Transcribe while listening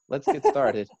let's get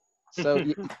started. So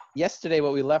yesterday,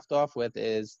 what we left off with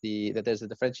is that there's a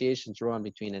differentiation drawn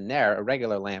between a ner, a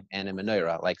regular lamp, and a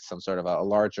menorah, like some sort of a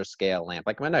larger scale lamp,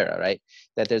 like a menorah, right?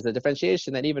 That there's a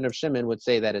differentiation that even Rav Shimon would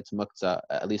say that it's muktzah,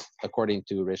 at least according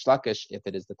to Rish Lakish, if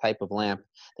it is the type of lamp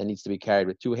that needs to be carried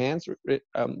with two hands.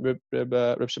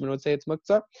 Rav Shimon would say it's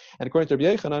muktzah, and according to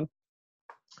Rabbi Yochanan,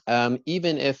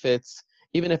 even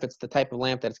if it's the type of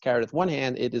lamp that's carried with one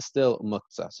hand, it is still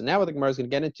muktzah. So now what the Gemara is going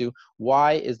to get into,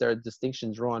 why is there a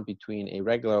distinction drawn between a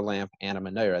regular lamp and a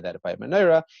menorah? That if I have a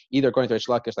menorah, either according to Rish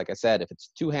Lakish, like I said, if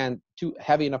it's too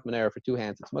heavy enough menorah for two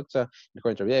hands, it's muktzah. And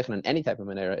according to Rabbi Yochanan, any type of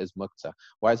menorah is muktzah.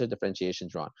 Why is there differentiation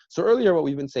drawn? So earlier what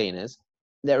we've been saying is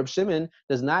that Reb Shimon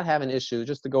does not have an issue,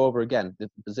 just to go over again the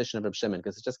position of Reb Shimon,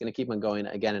 because it's just going to keep on going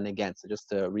again and again. So just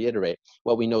to reiterate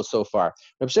what we know so far,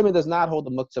 Reb Shimon does not hold the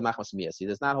muktzah machmas miyas. He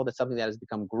does not hold that something that has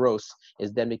become gross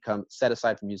is then become set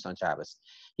aside from use on Shabbos.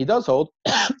 He does hold,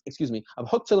 excuse me, of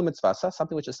huktzah mitzvasa,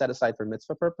 something which is set aside for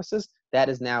mitzvah purposes, that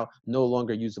is now no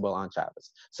longer usable on Shabbos.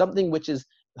 Something which is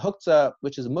huktzah,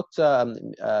 which is muktzah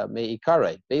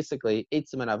meikare, basically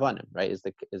eitzim and avanim, right? Is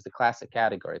the classic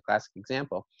category, classic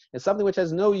example. It's something which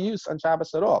has no use on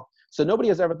Shabbos at all. So nobody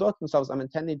has ever thought to themselves, I'm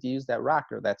intending to use that rock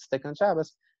or that stick on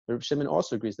Shabbos. Reb Shimon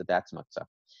also agrees that that's muktzah.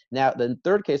 Now, the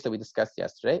third case that we discussed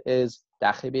yesterday is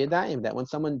dachi b'yadayim, that when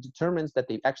someone determines that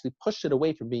they actually push it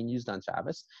away from being used on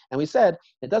Shabbos, and we said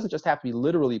it doesn't just have to be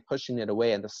literally pushing it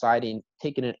away and deciding,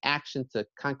 taking an action to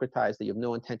concretize that you have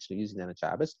no intention of using that on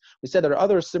Shabbos. We said there are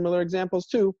other similar examples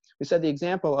too. We said the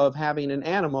example of having an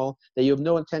animal that you have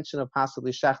no intention of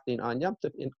possibly shachting on Yom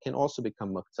Tov can also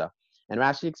become muktzah. And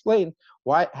Rashi explained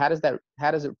how does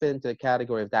it fit into the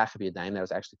category of dachi b'yadayim that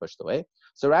was actually pushed away.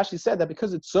 So Rashi said that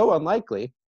because it's so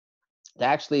unlikely to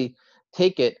actually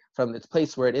take it from its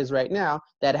place where it is right now,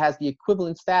 that it has the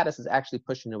equivalent status as actually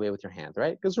pushing away with your hand,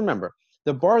 right? Because remember,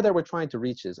 the bar that we're trying to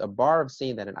reach is a bar of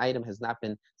saying that an item has not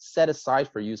been set aside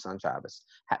for use on Shabbos.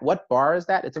 What bar is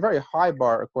that? It's a very high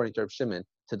bar, according to Reb Shimon,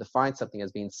 to define something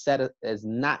as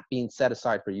not being set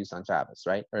aside for use on Shabbos,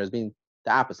 right? Or as being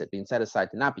the opposite, being set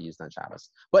aside to not be used on Shabbos.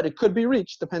 But it could be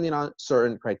reached depending on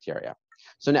certain criteria.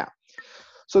 So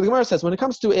the Gemara says, when it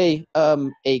comes to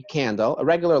a candle, a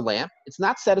regular lamp, it's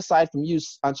not set aside from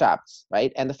use on Shabbos,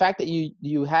 right? And the fact that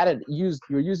you had it used,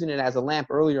 you were using it as a lamp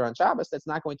earlier on Shabbos, that's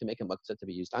not going to make a muktzah to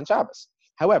be used on Shabbos.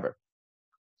 However,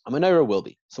 a menorah will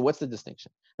be. So what's the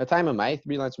distinction? The time of Mai,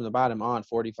 3 lines from the bottom on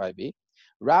 45b.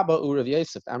 Rabba Urav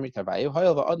Yosef Amri Tavayu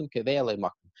Hoyel va'adam kevei alei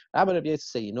makom. Rabba Rav Yosef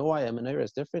say, you know why a menorah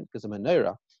is different? Because a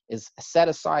menorah is set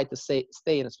aside to stay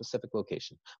in a specific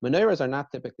location. Menorahs are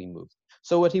not typically moved.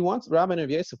 So what Rabbi Rav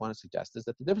Yosef want to suggest is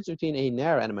that the difference between a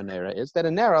ner and a menorah is that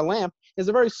a ner, a lamp, is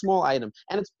a very small item,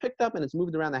 and it's picked up and it's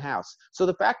moved around the house. So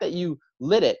the fact that you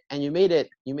lit it and you made it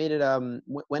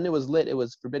when it was lit, it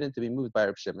was forbidden to be moved by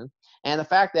Reb Shimon, and the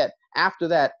fact that after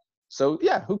that, so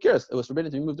yeah, who cares? It was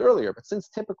forbidden to be moved earlier, but since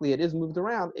typically it is moved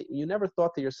around, you never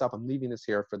thought to yourself, I'm leaving this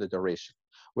here for the duration.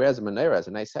 Whereas a menorah is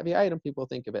a nice heavy item, people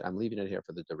think of it, I'm leaving it here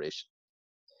for the duration.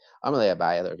 Amalei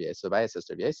Abaya, so Abaya says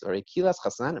or a kilas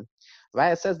chasanim.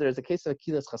 Abaya says there is a case of a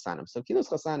kilas chasanim. So kilas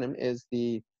chasanim is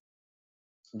the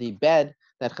bed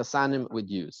that chasanim would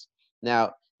use.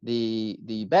 Now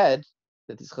the bed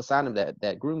that these chasanim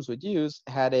that grooms would use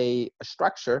had a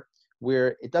structure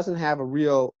where it doesn't have a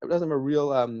real an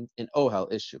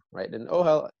ohel issue, right? An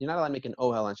ohel, you're not allowed to make an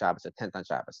ohel on Shabbos, a tent on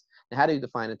Shabbos. Now, how do you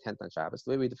define a tent on Shabbos?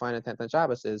 The way we define a tent on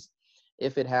Shabbos is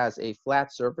if it has a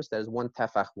flat surface that is 1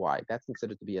 tefach wide, that's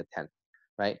considered to be a tent,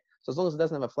 right? So as long as it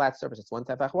doesn't have a flat surface, it's 1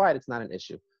 tefach wide, it's not an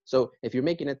issue. So if you're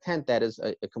making a tent that is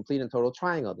a complete and total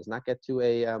triangle, does not get to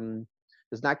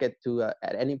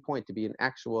at any point to be an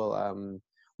actual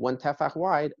 1 tefach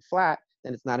wide flat,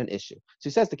 then it's not an issue. So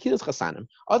he says the kilas chasanim,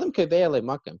 adam kevei alei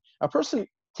makom. A person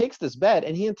takes this bed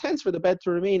and he intends for the bed to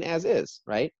remain as is,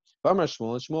 right?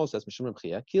 Shmuel says,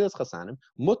 kilas chasanim,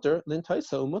 mutter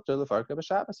lintoisa mutter lefarka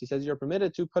b'Shabbos. He says you're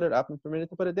permitted to put it up and permitted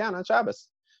to put it down on Shabbos.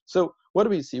 So what do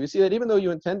we see? We see that even though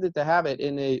you intended to have it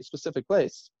in a specific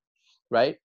place,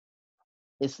 right?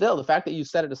 It's still the fact that you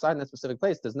set it aside in that specific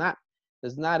place does not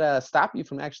stop you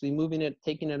from actually moving it,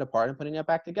 taking it apart, and putting it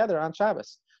back together on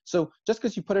Shabbos. So just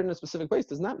because you put it in a specific place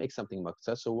does not make something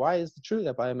muktzah. So why is it true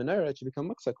that by a menorah it should become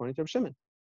muktzah according to Reb Shimon?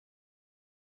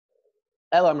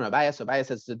 Elam Rabaya, so Rabaya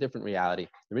says it's a different reality.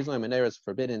 The reason why menorah is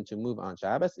forbidden to move on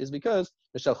Shabbos is because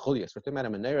Mishal Chulias. We're talking about a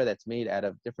menorah that's made out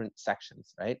of different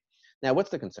sections, right? Now,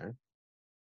 what's the concern?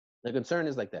 The concern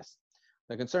is like this.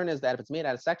 The concern is that if it's made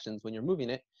out of sections, when you're moving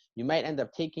it, you might end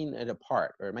up taking it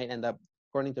apart, or it might end up,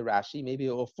 according to Rashi, maybe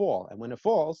it will fall. And when it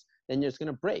falls, then it's going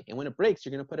to break. And when it breaks,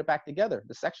 you're going to put it back together.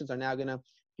 The sections are now going to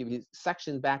give you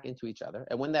sections back into each other.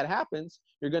 And when that happens,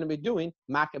 you're going to be doing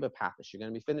makeh b'patish. You're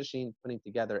going to be finishing putting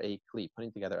together a kli,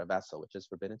 putting together a vessel, which is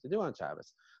forbidden to do on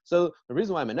Shabbos. So the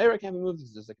reason why menorah can't be moved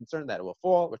is there's a concern that it will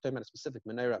fall. We're talking about a specific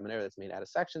menorah that's made out of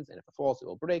sections, and if it falls, it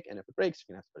will break, and if it breaks,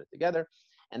 you're going to have to put it together,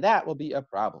 and that will be a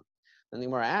problem. Then the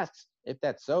Gemara asks, if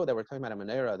that's so, that we're talking about a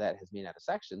menorah that has been out of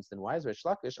sections, then why is Reish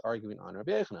Lakish arguing on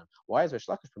Rabbi Yochanan? Why is Reish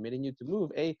Lakish permitting you to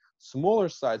move a smaller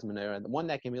size menorah, the one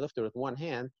that can be lifted with one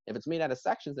hand? If it's made out of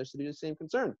sections, there should be the same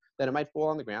concern, that it might fall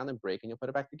on the ground and break, and you'll put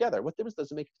it back together. What difference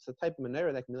does it make if it's a type of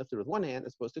menorah that can be lifted with one hand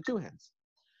as opposed to two hands?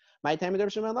 My time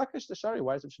of Shimon Lakish, the Shari,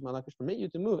 why does Shimon Lakish permit you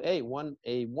to move a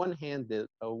one-handed,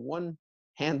 a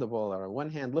one-handable or a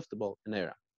one-hand liftable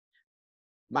menorah?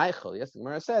 My cholias, the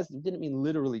Gemara says, it didn't mean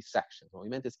literally sections. What we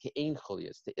meant is ke'ein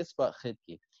cholias, to isba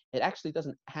chidki. It actually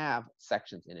doesn't have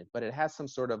sections in it, but it has some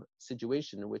sort of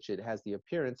situation in which it has the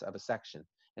appearance of a section.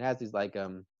 It has these like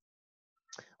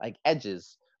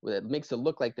edges that makes it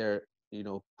look like they're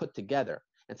put together.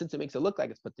 And since it makes it look like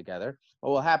it's put together, what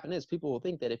will happen is people will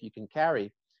think that if you can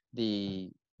carry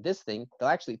this thing, they'll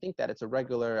actually think that it's a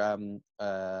regular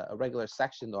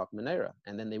section of menorah,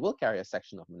 and then they will carry a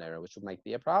section of menorah, which might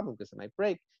be a problem because it might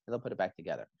break, and they'll put it back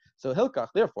together. So hilkach,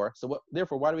 therefore,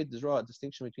 why do we draw a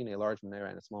distinction between a large menorah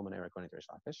and a small menorah according to Reish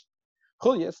Lakish?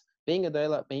 Chulias being a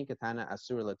doila, being katana,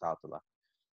 asur letaltala.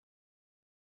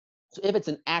 So if it's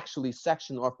an actually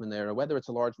section off menorah, whether it's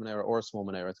a large menorah or a small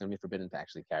menorah, it's going to be forbidden to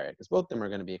actually carry it, because both of them are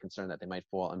going to be a concern that they might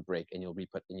fall and break, and you'll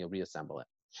reassemble it.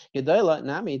 So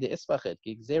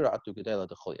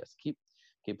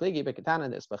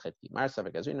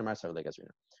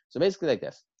basically like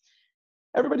this.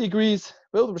 Everybody agrees,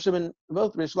 both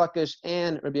Reish Lakish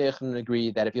and Rabbi Yochanan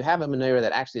agree that if you have a menorah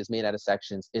that actually is made out of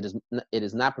sections, it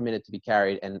is not permitted to be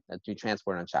carried and to be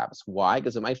transported on Shabbos. Why?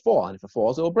 Because it might fall, and if it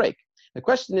falls, it will break. The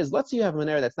question is, let's say you have a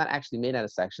menorah that's not actually made out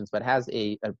of sections, but has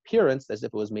an appearance as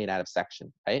if it was made out of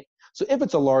section, right? So if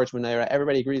it's a large menorah,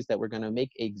 everybody agrees that we're going to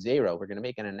make a gzera, we're going to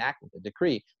make an enactment, a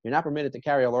decree. You're not permitted to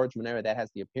carry a large menorah that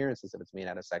has the appearance as if it's made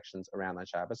out of sections around on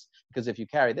Shabbos, because if you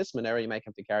carry this menorah, you might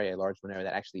have to carry a large menorah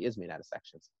that actually is made out of sections.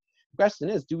 The question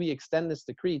is, do we extend this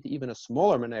decree to even a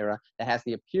smaller menorah that has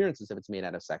the appearance as if it's made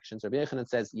out of sections? Rabbi Yochanan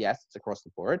says yes, it's across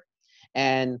the board,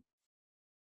 and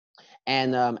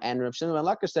Rav Shimon ben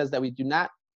Lakish says that we do not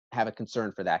have a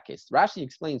concern for that case. Rashi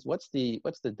explains what's the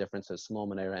difference of a small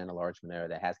menorah and a large menorah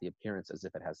that has the appearance as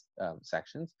if it has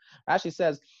sections. Rashi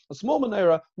says a small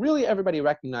menorah, really everybody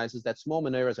recognizes that small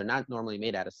menorahs are not normally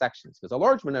made out of sections, because a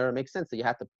large menorah makes sense that you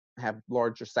have to have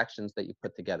larger sections that you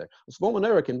put together. A small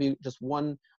menorah can be just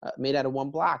one made out of one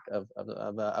block of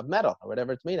metal or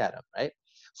whatever it's made out of, right?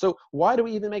 So why do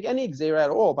we even make any gzera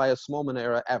at all by a small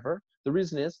menorah ever? The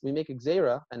reason is we make a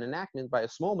gzera, an enactment by a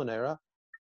small menorah,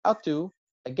 up to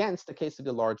against the case of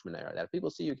the large menorah. That if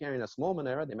people see you carrying a small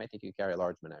menorah, they might think you carry a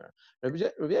large menorah.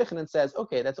 Rabbi Yochanan says,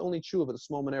 okay, that's only true if the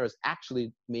small menorah is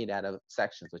actually made out of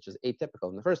sections, which is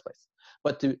atypical in the first place.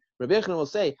 But Rabbi Yochanan will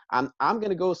say, I'm going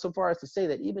to go so far as to say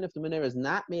that even if the menorah is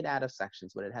not made out of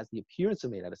sections, but it has the appearance of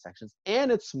made out of sections,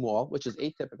 and it's small, which is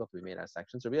atypical to be made out of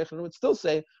sections, Rabbi Yochanan would still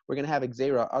say we're going to have a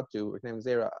gzera atu, we're going to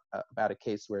have a gzera about a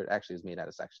case where it actually is made out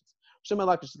of sections. Shimon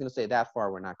Lakish is going to say that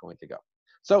far we're not going to go.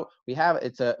 So we have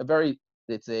it's a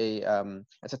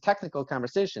technical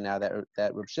conversation now that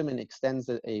Reb Shimon extends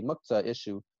a muktzah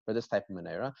issue for this type of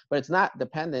menorah, but it's not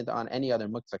dependent on any other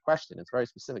muktzah question. It's very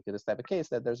specific to this type of case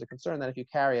that there's a concern that if you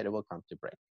carry it, it will come to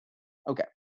break. Okay.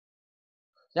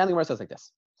 Now the Gemara says like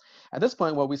this. At this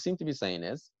point, what we seem to be saying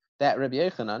is that Rabbi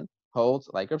Yochanan holds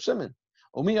like Reb Shimon.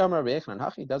 Umi Amar Rabbi Yochanan,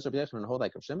 Hachi, does Rabbi Yochanan hold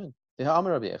like Reb Shimon? We have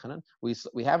Rabbi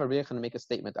Yochanan make a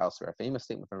statement elsewhere, a famous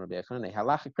statement from Rabbi Yochanan, a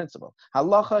halachic principle.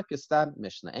 Halacha kistab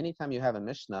mishnah. Anytime you have a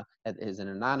mishnah that is an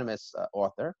anonymous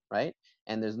author, right,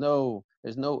 and there's no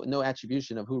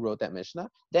attribution of who wrote that mishnah,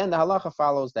 then the halacha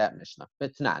follows that mishnah.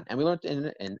 Betnan, and we learned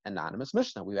in an anonymous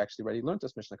mishnah. We actually already learned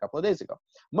this mishnah a couple of days ago.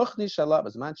 We're talking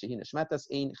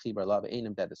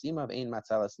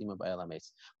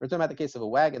about the case of a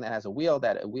wagon that has a wheel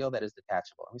that is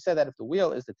detachable. And we said that if the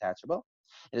wheel is detachable,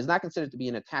 it is not considered to be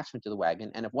an attachment to the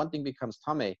wagon, and if one thing becomes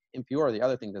tameh, impure, the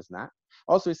other thing does not.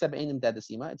 Also, we said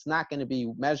it's not going to be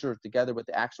measured together with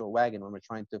the actual wagon when we're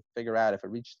trying to figure out if it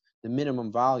reached the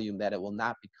minimum volume that it will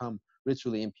not become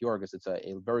ritually impure, because it's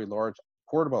a very large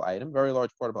portable item. Very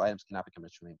large portable items cannot become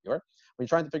ritually impure. When you're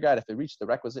trying to figure out if it reached the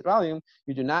requisite volume,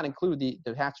 you do not include the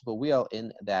detachable wheel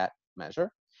in that measure.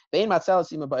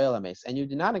 And you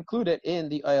do not include it in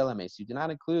the OLMS. You do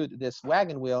not include this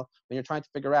wagon wheel when you're trying to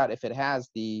figure out if it has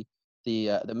the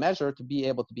measure to be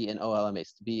able to be an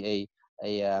OLMS, to be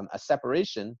a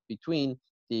separation between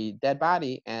the dead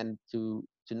body and to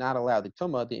to not allow the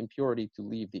tumah, the impurity, to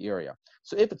leave the area.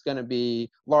 So if it's going to be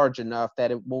large enough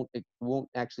that it won't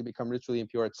actually become ritually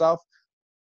impure itself,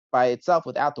 by itself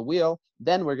without the wheel,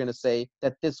 then we're going to say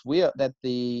that this wheel, that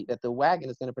the wagon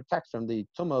is going to protect from the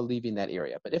tumah leaving that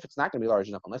area. But if it's not going to be large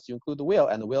enough, unless you include the wheel,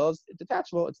 and the wheel is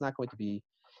detachable, it's not going to be,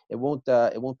 it won't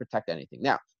protect anything.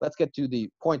 Now let's get to the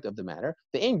point of the matter.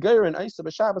 The ein geirin isa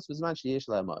b'Shabbos b'zman sheyesh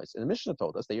la'amos. And the Mishnah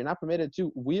told us that you're not permitted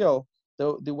to wheel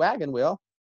the wagon wheel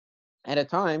at a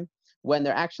time when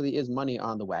there actually is money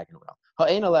on the wagon wheel.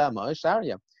 Ha'ein la'amos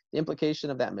sharia. The implication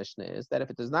of that Mishnah is that if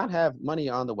it does not have money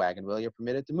on the wagon wheel, you're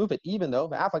permitted to move it, even though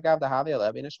and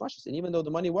even though the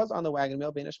money was on the wagon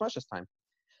wheel bein Shmash's time.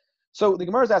 So the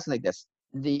Gemara is asking like this.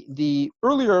 The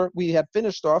earlier we had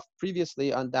finished off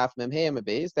previously on Daf Mem Hey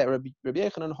Beis that Rabbi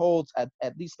Yochanan holds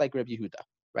at least like Rabbi Yehuda,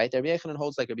 right? Rabbi Yochanan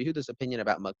holds like Rabbi Yehuda's opinion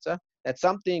about muktzah, that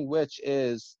something which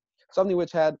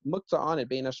had muktzah on it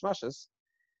bein Shmash's,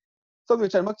 something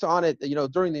which had muktzah on it,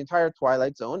 during the entire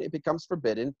twilight zone, it becomes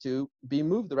forbidden to be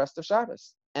moved the rest of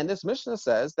Shabbos. And this Mishnah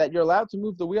says that you're allowed to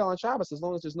move the wheel on Shabbos as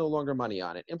long as there's no longer money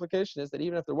on it. Implication is that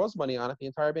even if there was money on it, the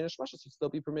entire Bein Hashmashos would still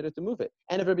be permitted to move it.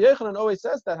 And if Rabbi Yochanan always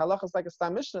says that halacha is like a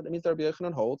stam Mishnah, that means that Rabbi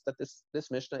Yochanan holds that this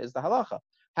Mishnah is the halacha.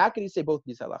 How can he say both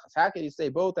these halachas? How can he say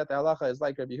both that the halacha is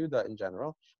like Rabbi Yehuda in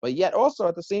general, but yet also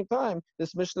at the same time,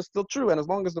 this Mishnah is still true, and as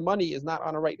long as the money is not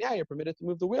on it right now, you're permitted to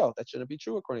move the wheel. That shouldn't be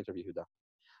true according to Rabbi Yehuda.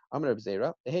 Amar Reb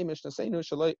Zera, hey Mishnah Seinu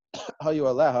Shaloi Hayu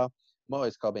Aleha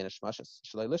Mois Kal Bein Hashmashos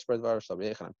Shaloi Lishbar Dvar Shal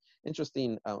Rabbi Yochanan.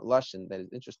 Interesting lashon, that is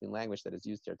interesting language that is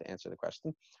used here to answer the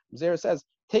question. Zera says,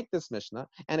 take this Mishnah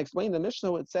and explain the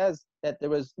Mishnah. It says that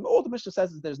all the Mishnah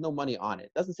says is there's no money on it.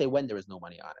 It doesn't say when there is no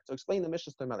money on it. So explain the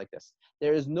Mishnah talking about like this.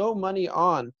 There is no money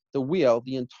on the wheel,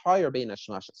 the entire Bein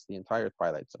Hashmashos, the entire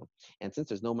twilight zone. And since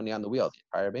there's no money on the wheel, the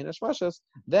entire Bein Hashmashos,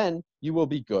 then you will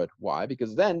be good. Why?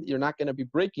 Because then you're not going to be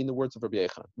breaking the words of Rabbi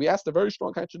Yochanan. We asked a very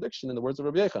strong contradiction in the words of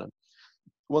Rabbi Yochanan.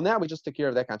 Well, now we just took care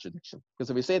of that contradiction. Because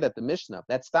if we say that the Mishnah,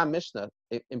 that Stam Mishnah,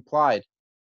 it implied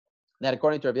that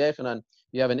according to Rabbi Yochanan,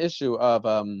 you have an issue of,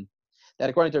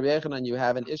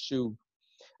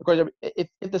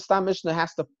 if the Stam Mishnah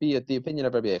has to be the opinion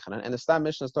of Rabbi Yochanan, and the Stam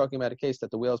Mishnah is talking about a case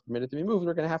that the wheel is permitted to be moved,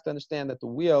 we're going to have to understand that the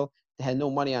wheel had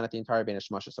no money on it the entire Bein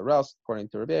Hashmashos, or else, according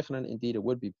to Rabbi Yochanan, indeed it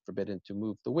would be forbidden to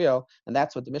move the wheel, and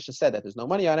that's what the Mishnah said, that there's no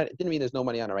money on it. It didn't mean there's no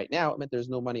money on it right now, it meant there's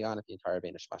no money on it the entire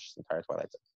Bein Hashmashos, the entire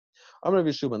twilight zone. Amar Rabbi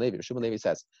Shimon Levi. Shimon Levi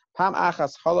says, Pam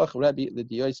achas halach Rabbi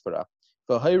l'diyospera,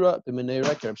 v'hayra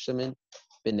b'menorah kerb Shimon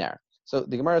b'ner. So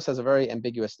the Gemara says a very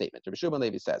ambiguous statement. Rabbi Shimon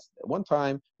Levi says, at one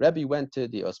time, Rabbi went to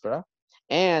the Ospera,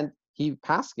 and he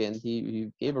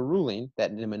gave a ruling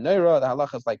that in the menorah, the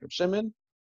halacha is like Rabbi Shimon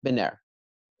b'ner.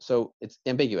 So it's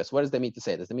ambiguous. What does that mean to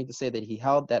say? Does it mean to say that he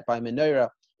held that by menorah,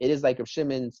 it is like Rabbi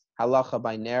Shimon's halacha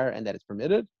by ner, and that it's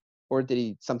permitted? Or did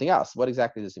he something else? What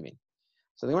exactly does he mean?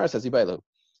 So the Gemara says, Yibailu.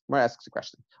 Gemara asks a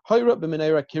question.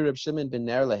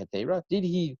 Did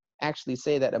he actually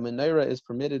say that a menorah is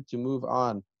permitted to move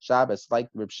on Shabbos like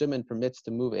Reb Shimon permits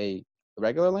to move a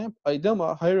regular lamp?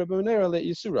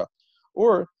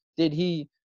 Or did he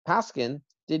paskin?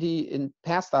 Did he in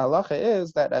past the halacha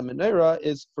is that a menorah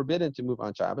is forbidden to move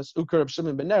on Shabbos, and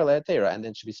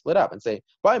then should be split up and say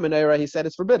by menorah he said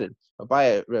it's forbidden, but by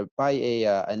a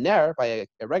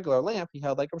regular lamp he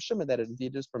held like Reb Shimon that it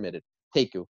indeed is permitted.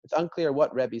 Teku. It's unclear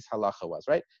what Rebbe's halacha was,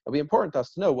 right? It'll be important to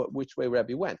us to know which way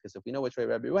Rebbe went, because if we know which way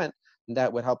Rebbe went, then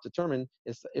that would help determine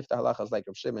if the halacha is like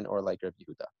Reb Shimon or like Reb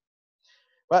Yehuda.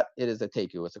 But it is a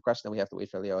teku. It's a question that we have to wait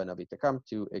for Eliyahu Navi to come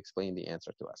to explain the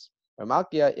answer to us.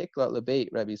 Ramalkia ikla lebeit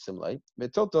Rabbi Simlai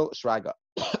v'total shraga.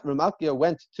 Ramalkia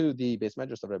went to the base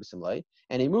medrash of Rabbi Simlai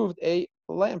and he moved a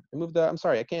lamp. He moved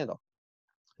a candle.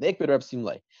 The ikbid Rabbi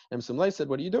Simlai. And Rabbi Simlai said,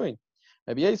 "What are you doing?"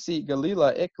 Rabbi Yasi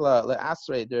Galila ikla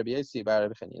le'asrei de Rabbi Yasi by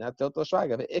Rabbi Chanina total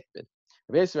shraga ve'ikbid.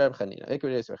 Rabbi Yasi Rabbi Chanina.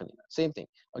 Ikbid Yasi Rabbi Chanina. Same thing.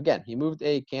 Again, he moved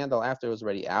a candle after it was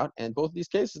already out, and both of these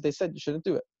cases they said you shouldn't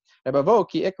do it. Rabbi Vo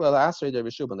came to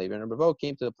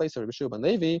the place of Rabbi Shub ben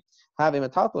Levi, having a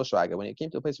tatal shraga. When he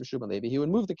came to the place of Rabbi Shub ben Levi, he would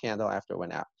move the candle after it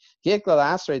went out. When he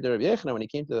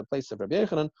came to the place of Rabbi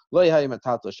Yochanan,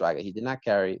 he did not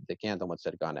carry the candle once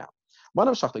it had gone out. One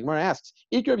of Shach, the Gemara asks,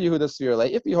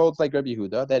 if he holds like Rabbi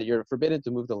Yehuda that you're forbidden to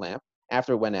move the lamp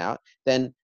after it went out,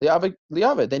 then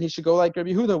then he should go like Rabbi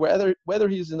Yehuda, whether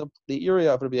he's in the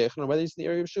area of Rabbi Yochanan or whether he's in the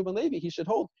area of Shub and Levi, he should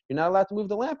hold. You're not allowed to move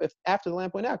the lamp after the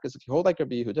lamp went out, because if you hold like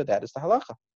Rabbi Yehuda, that is the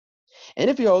halacha.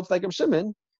 And if he holds like Rabbi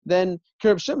Shimon, then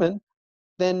Rabbi Shimon,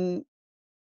 then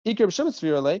Rabbi Shimon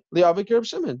Svirale, Liavi Rabbi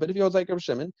Shimon. But if he holds like Rabbi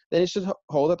Shimon, then he should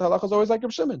hold that the halacha is always like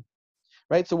Rabbi Shimon.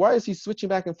 Right? So why is he switching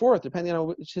back and forth depending on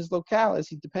which his locale? Is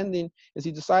he deciding if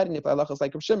the halacha is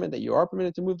like Rabbi Shimon, that you are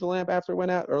permitted to move the lamp after it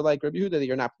went out, or like Rabbi Yehuda, that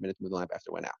you're not permitted to move the lamp after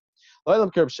it went out?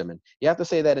 Loilam Reb Shimon. You have to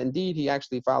say that indeed he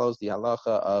actually follows the halacha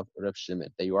of Reb Shimon,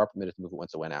 that you are permitted to move it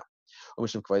once it went out. So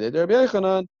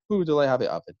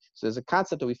there's a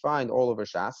concept that we find all over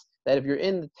Shas, that if you're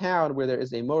in the town where there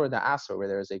is a Moreh Asra, where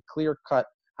there is a clear-cut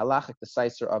halachic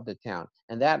decider of the town,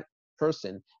 and that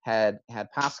person had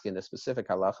paskin a specific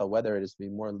halacha, whether it is to be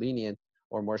more lenient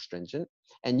or more stringent,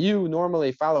 and you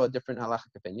normally follow a different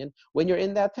halachic opinion, when you're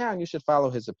in that town, you should follow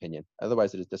his opinion.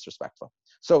 Otherwise, it is disrespectful.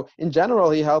 So, in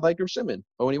general, he held like Rav Shimon.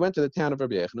 But when he went to the town of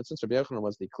Rabbi Yochanan, since Rabbi Yochanan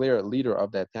was the clear leader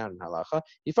of that town in halacha,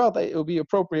 he felt that it would be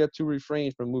appropriate to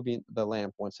refrain from moving the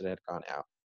lamp once it had gone out.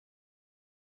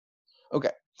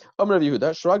 Okay. Rav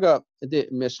Yehuda, Shraga de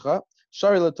Mishcha,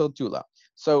 Sharila Totula.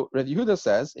 So Rav Yehuda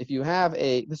says, if you have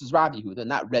this is Rabbi Yehuda,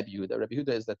 not Reb Yehuda. Reb Yehuda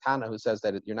is the Tana who says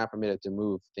that you're not permitted to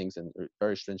move things and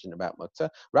very stringent about muktzah.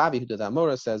 Rabbi Yehuda the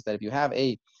Amora says that if you have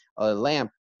a lamp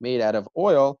made out of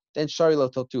oil, then Sharilo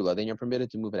Totula, then you're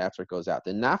permitted to move it after it goes out.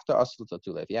 The Nafta Aslu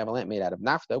Totula, if you have a lamp made out of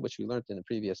nafta, which we learned in the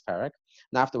previous parak,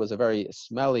 nafta was a very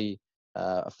smelly,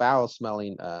 a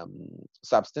foul-smelling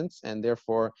substance, and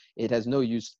therefore it has no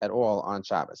use at all on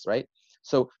Shabbos, right?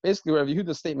 So basically, Rav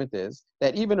Yehuda's statement is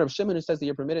that even Rav Shimon, who says that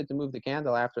you're permitted to move the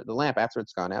lamp after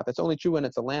it's gone out, that's only true when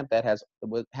it's a lamp that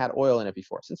had oil in it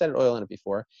before. Since it had oil in it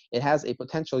before, it has a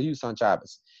potential use on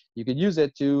Shabbos. You could use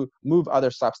it to move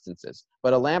other substances.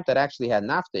 But a lamp that actually had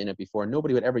nafta in it before,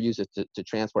 nobody would ever use it to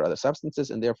transport other substances,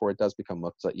 and therefore it does become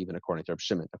muktzah, even according to Rav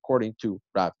Shimon, according to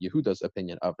Rav Yehuda's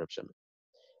opinion of Rav Shimon.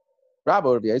 They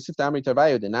argue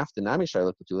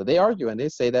and they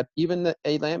say that even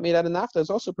a lamp made out of nafta is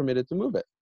also permitted to move it.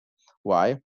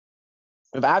 Why?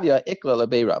 Rav Avia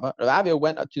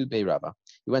went to Bei Rava.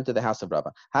 He went to the house of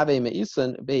Rava.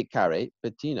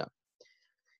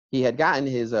 He had gotten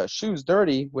his shoes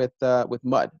dirty with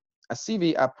mud.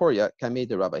 Asivi aporia kamei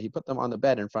de Rava. He put them on the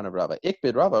bed in front of Rava.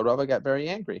 Ikbid Rava. Rava got very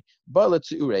angry.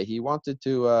 He wanted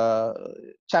to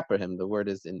chapper him. The word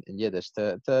is in Yiddish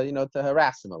to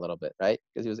harass him a little bit, right?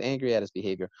 Because he was angry at his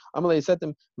behavior. Amalei said to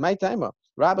him, "My time,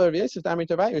 Rabbi Rav Yosef Damri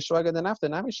Tavayu Shraga Denafta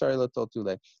Nami Sharila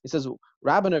Toltule." He says,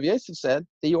 Rabbi Rav Yosef said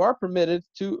that you are permitted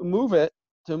to move it.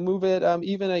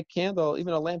 Even a candle,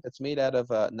 even a lamp that's made out of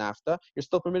nafta, you're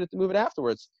still permitted to move it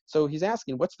afterwards. So he's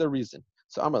asking, what's the reason?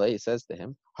 So Amalei says to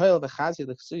him, he says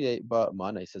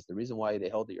the reason why they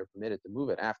hold that you're permitted to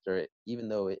move it after it, even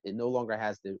though it no longer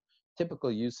has the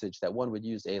typical usage that one would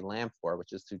use a lamp for,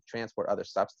 which is to transport other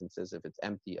substances if it's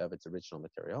empty of its original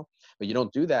material. But you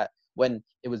don't do that when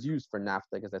it was used for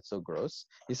nafta, because that's so gross.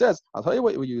 He says, I'll tell you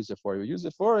what we use it for. What we use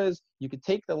it for is you could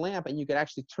take the lamp and you could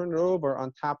actually turn it over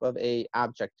on top of a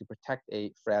object to protect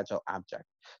a fragile object.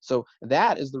 So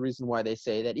that is the reason why they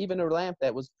say that even a lamp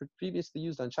that was previously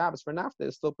used on Shabbos for nafta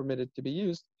is still permitted to be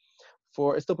used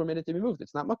it's still permitted to be moved.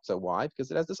 It's not muktzah. Why?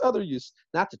 Because it has this other use,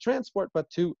 not to transport, but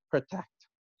to protect.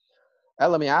 So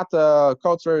Rava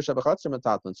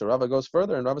goes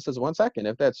further, and Rava says, 1 second,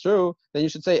 if that's true, then you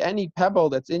should say any pebble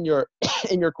that's in your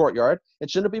in your courtyard, it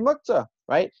shouldn't be muktzah,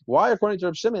 right? Why, according to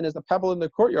Rav Shimon, is the pebble in the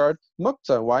courtyard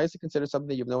muktzah? Why is it considered something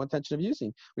that you have no intention of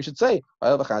using? We should say,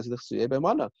 well, it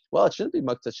shouldn't be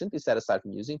muktzah, it shouldn't be set aside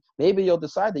from using. Maybe you'll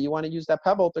decide that you want to use that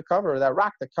pebble to cover, that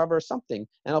rock to cover something,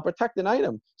 and it'll protect an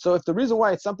item. So if the reason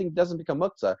why it's something doesn't become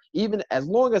muktzah, even as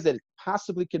long as it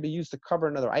possibly could be used to cover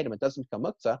another item, it doesn't become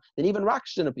muktzah, then even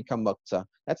rocks shouldn't become muktzah.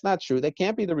 That's not true. That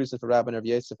can't be the reason for Rabbi Rav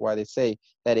Yosef why they say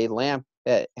that a lamp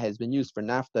that has been used for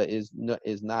nafta is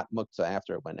not muktzah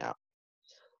after it went out.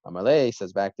 Amalei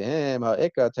says back to him, no,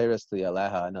 it's a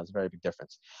very big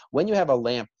difference. When you have a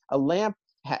lamp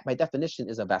by definition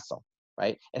is a vessel,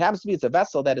 right? It happens to be it's a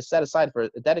vessel that is set aside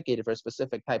dedicated for a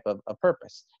specific type of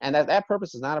purpose. And that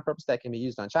purpose is not a purpose that can be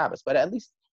used on Shabbos, but at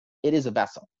least it is a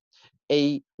vessel.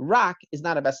 A rock is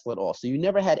not a vessel at all. So you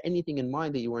never had anything in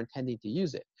mind that you were intending to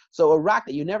use it. So a rock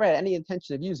that you never had any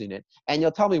intention of using it, and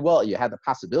you'll tell me, well, you had the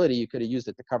possibility you could have used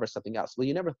it to cover something else. Well,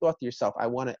 you never thought to yourself, I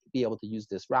want to be able to use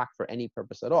this rock for any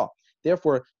purpose at all.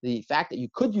 Therefore, the fact that you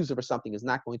could use it for something is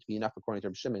not going to be enough, according to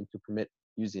Reb Shimon, to permit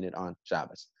using it on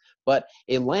Shabbos. But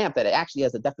a lamp that actually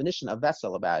has a definition of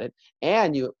vessel about it,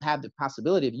 and you have the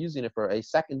possibility of using it for a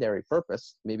secondary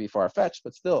purpose, maybe far-fetched,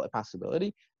 but still a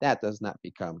possibility, that does not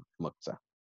become muktzah.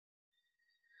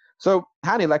 So,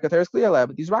 hani like a teres kli,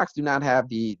 but these rocks do not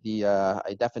have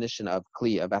a definition of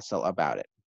kli, a vessel, about it.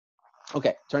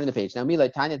 Okay, turning the page. Now,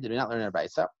 milay tanya did not learn our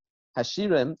brayso.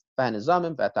 Hashirim,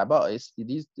 v'hanizamim, v'taba'is.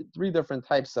 These 3 different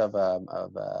types of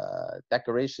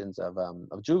decorations of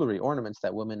jewelry, ornaments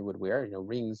that women would wear.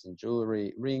 Rings and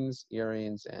jewelry,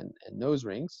 earrings, and nose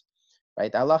rings.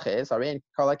 Right? The halacha is So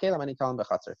halacha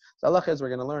is we're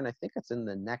going to learn. I think it's in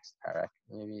the next parak.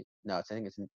 Maybe no. I think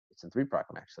it's it's in 3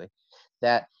 prakim actually,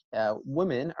 that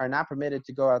women are not permitted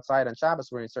to go outside on Shabbos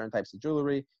wearing certain types of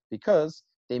jewelry because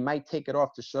they might take it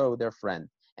off to show their friend.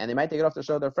 And they might take it off to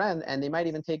show their friend, and they might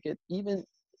even take it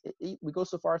we go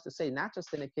so far as to say, not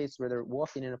just in a case where they're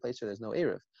walking in a place where there's no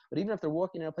Eruv, but even if they're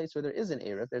walking in a place where there is an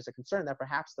Eruv, there's a concern that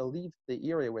perhaps they'll leave the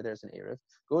area where there's an Eruv,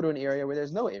 go to an area where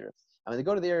there's no Eruv. And when they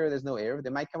go to the area where there's no Eruv, they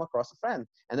might come across a friend.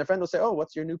 And their friend will say, oh,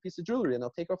 what's your new piece of jewelry? And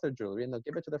they'll take off their jewelry and they'll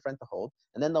give it to their friend to hold.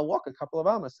 And then they'll walk a couple of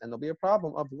amas, and there'll be a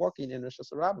problem of walking in Rosh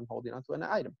Hashanah holding onto an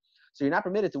item. So you're not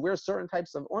permitted to wear certain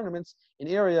types of ornaments in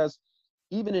areas,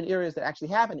 even in areas that actually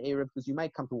have an Eruv, because you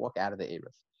might come to walk out of the Eruv.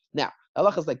 Now,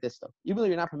 halacha is like this though. Even though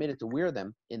you're not permitted to wear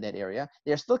them in that area,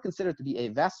 they are still considered to be a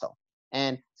vessel.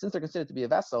 And since they're considered to be a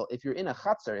vessel, if you're in a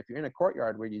chutzner, if you're in a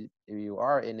courtyard where you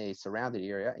are in a surrounded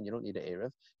area and you don't need an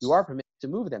Eruv, you are permitted to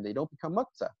move them. They don't become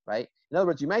muktzah, right? In other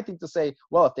words, you might think to say,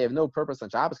 well, if they have no purpose on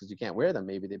Shabbos because you can't wear them,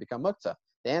 maybe they become muktzah.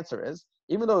 The answer is,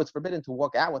 even though it's forbidden to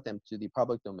walk out with them to the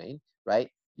public domain, right?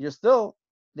 They're still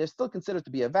considered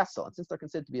to be a vessel. And since they're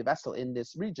considered to be a vessel in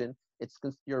this region,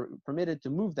 you're permitted to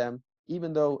move them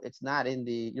even though it's not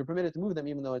you're permitted to move them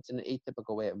even though it's in an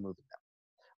atypical way of moving them.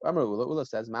 Amar Ula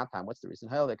says, Matam, what's the reason?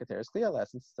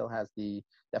 Since it still has the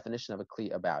definition of a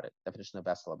kli about it, definition of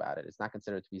vessel about it. It's not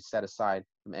considered to be set aside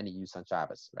from any use on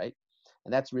Shabbos, right?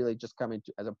 And that's really just coming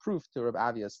as a proof to Rav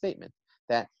Avia's statement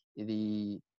that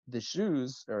the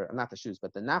shoes, or not the shoes,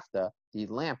 but the nafta, the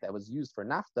lamp that was used for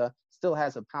nafta, still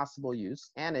has a possible use,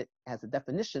 and it has a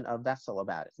definition of vessel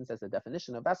about it. Since it has a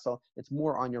definition of vessel, it's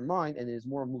more on your mind, and it is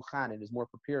more mukhan, it is more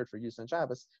prepared for use on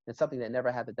Shabbos, than something that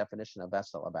never had the definition of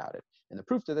vessel about it. And the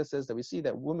proof to this is that we see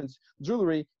that women's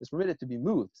jewelry is permitted to be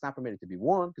moved. It's not permitted to be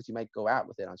worn, because you might go out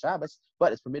with it on Shabbos,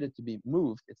 but it's permitted to be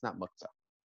moved. It's not muktzah.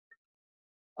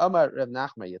 Amar Rav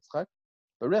Nachman Yitzchak,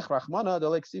 Barich Rachmana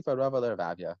Dolek Sifa Rava Rav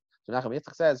Avia. So Nachman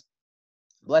Yitzchak says,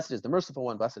 blessed is the merciful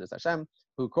one, blessed is Hashem,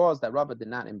 who caused that Rabbah did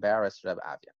not embarrass Rav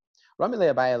Avia.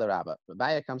 Ramile Abaya le Rabba.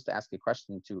 Abaya comes to ask a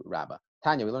question to Rabbah.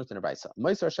 Tanya, we learned in the Brisa.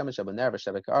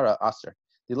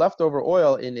 The leftover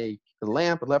oil in a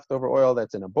lamp, leftover oil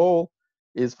that's in a bowl,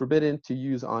 is forbidden to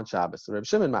use on Shabbos. So Reb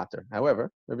Shimon matter.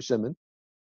 However, Reb Shimon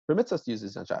permits us to use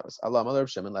this on Shabbos. Allah Reb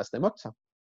Shimon less than muktzah.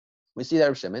 We see that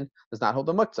Reb Shimon does not hold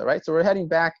the muktzah, right? So we're heading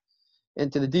back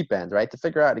into the deep end, right, to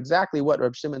figure out exactly what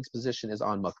Reb Shimon's position is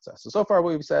on muktzah. So far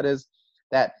what we've said is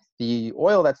that the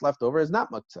oil that's left over is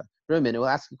not muktzah. For a minute, we'll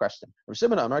ask a question. Reb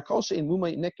Shimon Amar, Kol she'in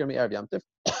mumay nikr mi'erev Yom Tov,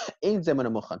 ein zeh min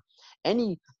hamuchan.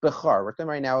 Any bechar, we're talking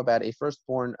right now about a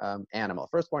firstborn animal.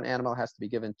 Firstborn animal has to be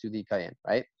given to the kayin,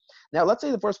 right? Now, let's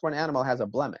say the firstborn animal has a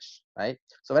blemish, right?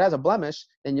 So if it has a blemish,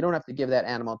 then you don't have to give that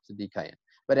animal to the kayin.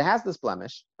 But it has this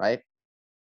blemish, right?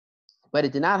 But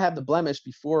it did not have the blemish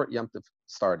before Yom Tov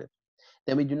started.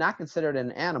 Then we do not consider it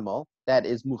an animal that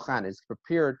is muchan, is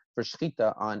prepared for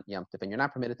shechita on Yom Tov, and you're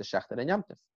not permitted to shecht it on Yom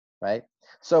Tov, right?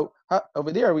 So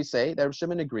over there we say that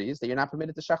Shimon agrees that you're not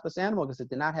permitted to shecht this animal because it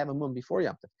did not have a mum before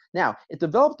Yom Tov. Now, it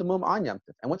developed a mum on Yom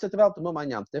Tov, and once it developed a mum on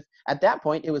Yom Tov, at that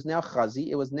point it was now chazi,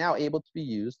 it was now able to be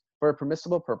used for a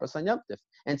permissible purpose on Yom Tov.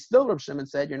 And still Reb Shimon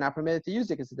said you're not permitted to use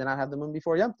it because it did not have the mum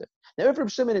before Yom Tov. Now, if Reb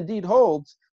Shimon indeed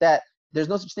holds that there's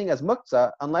no such thing as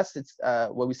muktzah unless it's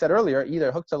what we said earlier,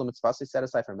 either huktzah l'mitzvah, so set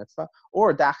aside for mitzvah,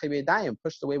 or dachei b'yadayim,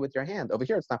 pushed away with your hand. Over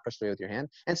here, it's not pushed away with your hand.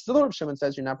 And still, Reb Shimon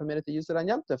says you're not permitted to use it on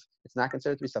Yom Tov. It's not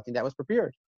considered to be something that was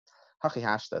prepared. Hachi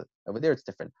hashta. Over there, it's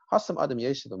different. Hasam adam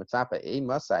yeshiv mitzapa ei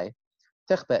masai.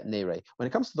 When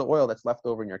it comes to the oil that's left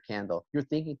over in your candle, you're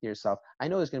thinking to yourself, I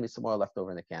know there's going to be some oil left over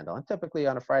in the candle. And typically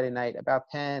on a Friday night, about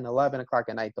 10, 11 o'clock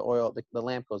at night, the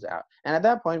lamp goes out. And at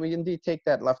that point, we indeed take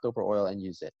that leftover oil and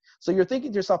use it. So you're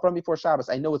thinking to yourself, right before Shabbos,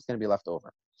 I know it's going to be left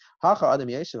over. Over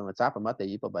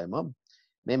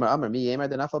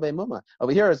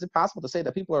here, is it possible to say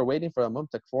that people are waiting for a mum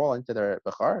to fall into their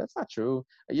bechar? That's not true.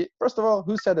 First of all,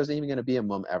 who said there's even going to be a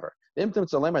mum ever? And even if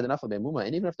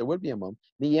there would be a mum,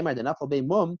 who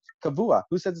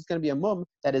says it's going to be a mum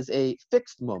that is a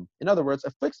fixed mum? In other words,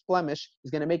 a fixed blemish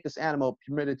is going to make this animal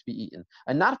permitted to be eaten.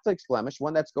 A not fixed blemish,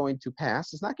 one that's going to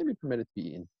pass, is not going to be permitted to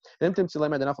be eaten. And even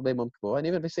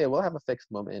if they say we'll have a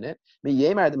fixed mum in it, who's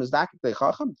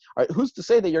to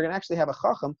say that you're going to actually have a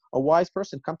chacham, a wise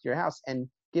person, come to your house and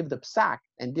give the psak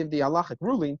and give the halachic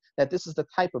ruling that this is the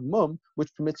type of mum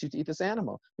which permits you to eat this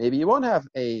animal? Maybe you won't have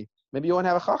a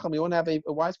chacham, you won't have a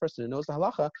wise person who knows the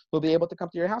halacha who'll be able to come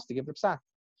to your house to give the psak.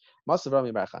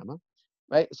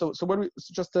 Right? So what do we,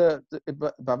 just to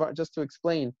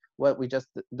explain what we just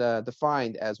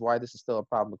defined as why this is still a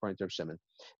problem according to Reb Shimon,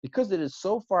 because it is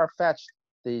so far-fetched,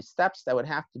 the steps that would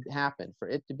have to happen for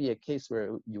it to be a case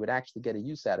where you would actually get a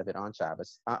use out of it on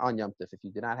Shabbos, on Yom Tov, if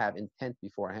you did not have intent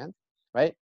beforehand,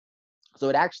 right? So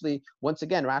it actually, once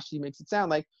again, Rashi makes it sound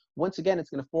like once again, it's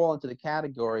going to fall into the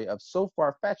category of so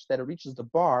far-fetched that it reaches the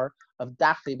bar of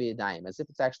dachli b'yadayim, as if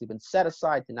it's actually been set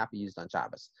aside to not be used on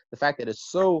Shabbos. The fact that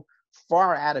it's so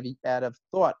far out of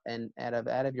thought and out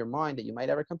of your mind that you might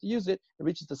ever come to use it, it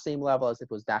reaches the same level as if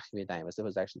it was dachli b'yadayim, as if it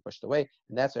was actually pushed away.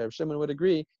 And that's why Rav Shimon would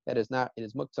agree that it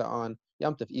is muktzah on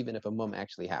Yom Tov, even if a mum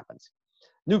actually happens.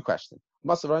 New question.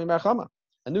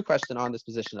 A new question on this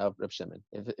position of Rav Shimon,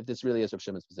 if this really is Rav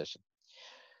Shimon's position.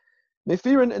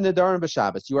 Mefirin in the Nadarim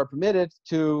b'Shabbos, you are permitted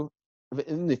to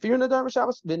Mefirin Nadarim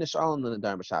b'Shabbos, v'nish'alim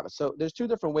Nadarim b'Shabbos. So there's two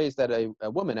different ways that a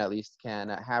woman at least can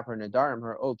have her Nadarim,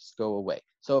 her oaths, go away.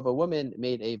 So if a woman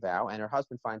made a vow and her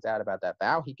husband finds out about that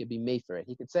vow, he could be made for it.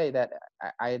 He could say that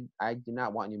I do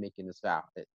not want you making this vow.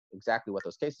 Exactly what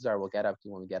those cases are, we'll get up to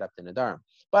when we get up to Nadarim.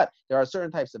 But there are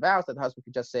certain types of vows that the husband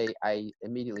could just say, I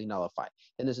immediately nullify.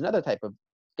 And there's another type of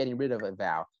getting rid of a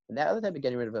vow. And that other type of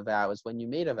getting rid of a vow is when you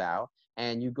made a vow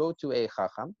and you go to a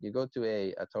chacham, you go to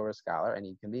a Torah scholar, and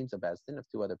he convenes a bezdin of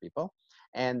two other people,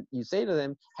 and you say to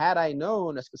them, had I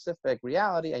known a specific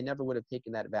reality, I never would have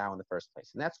taken that vow in the first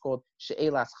place. And that's called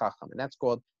she'elas chacham, and that's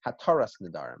called hataras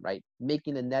nedarim, right?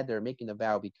 Making a neder, making a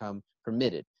vow become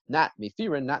permitted. Not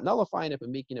mefirin, not nullifying it, but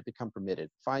making it become permitted.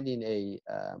 Finding a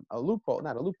loophole,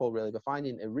 not a loophole really, but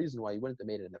finding a reason why you wouldn't have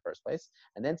made it in the first place.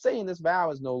 And then saying this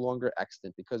vow is no longer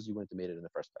extant because you wouldn't have made it in the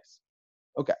first place.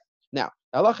 Okay. Now,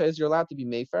 halacha is you're allowed to be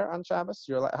mefer on Shabbos.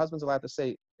 Your husband's allowed to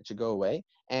say it should go away.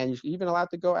 And you're even allowed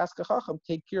to go ask a chacham,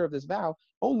 take care of this vow.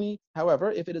 Only,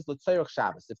 however, if it is l'tzayroch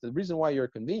Shabbos. If the reason why you're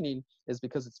convening is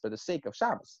because it's for the sake of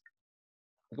Shabbos.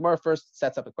 The Gemara first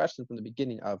sets up a question from the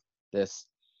beginning of this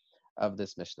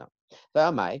Mishnah.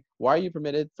 Why are you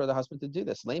permitted for the husband to do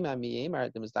this? What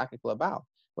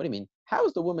do you mean? How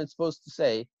is the woman supposed to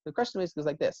say? The question is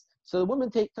like this. So the woman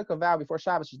took a vow before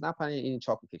Shabbos. She's not planning on eating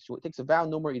chocolate cake. She takes a vow,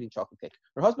 no more eating chocolate cake.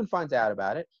 Her husband finds out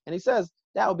about it, and he says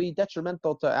that will be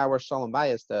detrimental to our shalom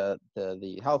bayis,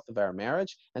 the health of our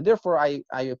marriage, and therefore I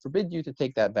forbid you to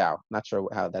take that vow. Not sure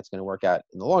how that's going to work out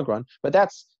in the long run, but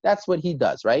that's what he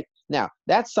does, right? Now,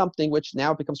 that's something which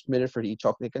now becomes permitted for her to eat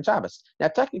chocolate cake on Shabbos. Now,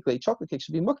 technically, chocolate cake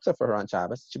should be muktzah for her on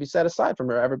Shabbos. It should be set aside from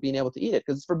her ever being able to eat it,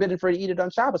 because it's forbidden for her to eat it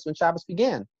on Shabbos when Shabbos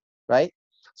began, right?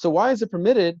 So why is it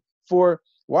permitted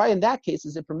why in that case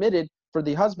is it permitted for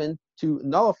the husband to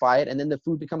nullify it and then the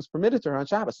food becomes permitted to her on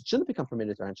Shabbos? It shouldn't become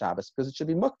permitted to her on Shabbos because it should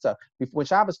be muktzah. When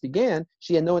Shabbos began,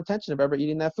 she had no intention of ever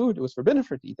eating that food. It was forbidden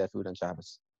for her to eat that food on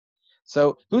Shabbos.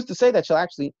 So who's to say that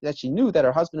she knew that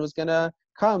her husband was going to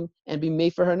come and be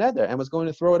made for her neder and was going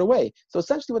to throw it away? So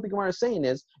essentially what the Gemara is saying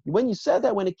is, when you said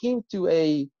that when it came to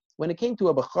a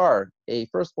bachar, a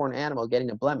firstborn animal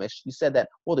getting a blemish, you said that,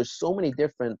 well, there's so many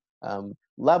different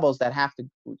levels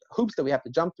hoops that we have to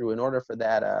jump through in order for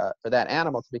that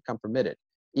animal to become permitted.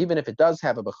 Even if it does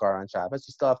have a bachar on Shabbos,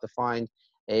 you still have to find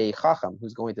a chacham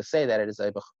who's going to say that it is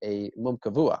a mum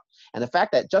kavua. And the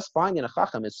fact that just finding a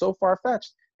chacham is so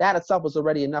far-fetched, that itself was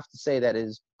already enough to say that it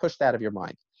is pushed out of your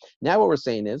mind. Now what we're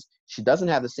saying is, she doesn't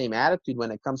have the same attitude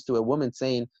when it comes to a woman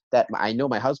saying that I know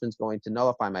my husband's going to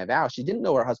nullify my vow. She didn't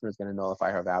know her husband was going to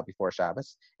nullify her vow before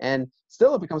Shabbos, and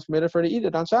still it becomes permitted for her to eat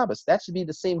it on Shabbos. That should be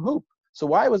the same hoop. So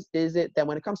why is it that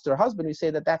when it comes to her husband, we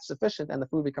say that that's sufficient and the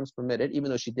food becomes permitted, even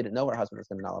though she didn't know her husband was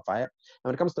going to nullify it? And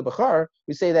when it comes to Bechar,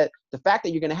 we say that the fact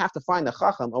that you're going to have to find a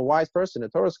Chacham, a wise person, a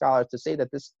Torah scholar, to say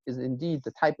that this is indeed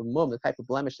the type of mum, the type of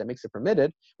blemish that makes it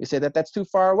permitted, we say that that's too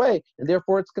far away, and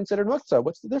therefore it's considered muktzah.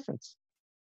 What's the difference?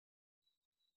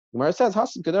 Gemara says,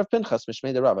 Pinchas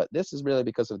Mishmei de Rava. This is really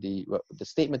because of the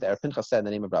statement that Pinchas said in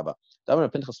the name of Rava.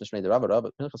 Pinchas Mishmei de Rava.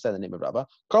 Pinchas said in the name of Rava.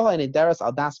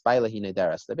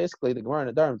 That basically the Gemara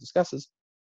in Nedarim discusses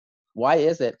why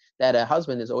is it that a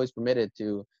husband is always permitted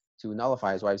to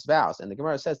nullify his wife's vows. And the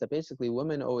Gemara says that basically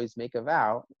women always make a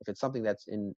vow, if it's something that's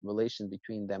in relation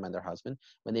between them and their husband.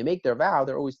 When they make their vow,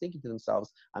 they're always thinking to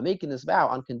themselves, I'm making this vow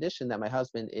on condition that my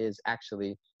husband is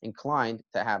actually inclined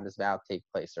to have this vow take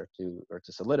place, or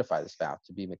to solidify this vow,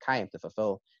 to be mekayim, to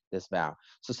fulfill this vow.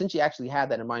 So since she actually had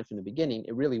that in mind from the beginning,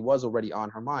 it really was already on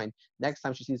her mind. Next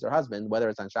time she sees her husband, whether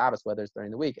it's on Shabbos, whether it's during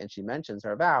the week, and she mentions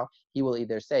her vow, he will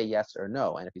either say yes or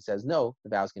no. And if he says no, the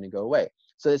vow is going to go away.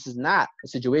 So this is not a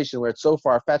situation where it's so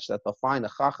far-fetched that they'll find a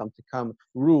chacham to come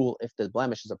rule if the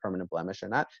blemish is a permanent blemish or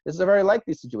not. This is a very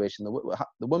likely situation.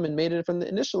 The woman made it from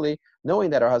initially, knowing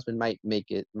that her husband might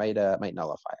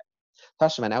nullify it.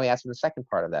 Tashma, now we ask in the second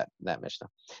part of that Mishnah.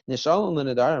 You're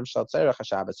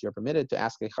permitted to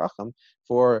ask a chacham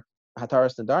for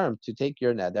hataras nedarim, to take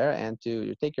your neder and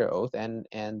to take your oath and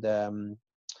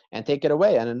take it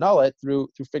away and annul it through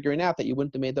figuring out that you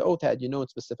wouldn't have made the oath had you known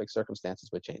specific circumstances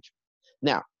would change.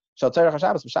 Now, Shal Tzarech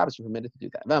HaShabbos, for Shabbos, you're permitted to do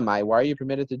that. V'amai, why are you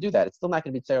permitted to do that? It's still not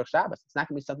going to be Tzarech Shabbos. It's not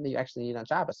going to be something that you actually need on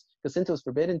Shabbos. Because since it was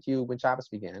forbidden to you when Shabbos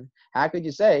began, how could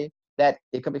you say that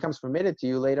it becomes permitted to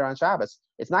you later on Shabbos?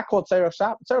 It's not called Tzarech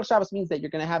Shabbos. Tzarech Shabbos means that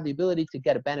you're going to have the ability to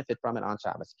get a benefit from it on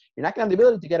Shabbos. You're not going to have the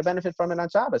ability to get a benefit from it on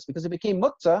Shabbos because it became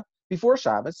Muktzah before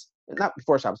Shabbos, not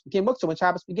before Shabbos, it became Muktzah when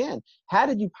Shabbos began. How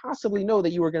did you possibly know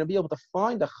that you were going to be able to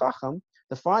find a Chacham,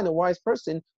 to find a wise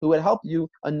person who would help you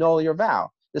annul your vow?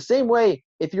 The same way,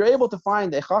 if you're able to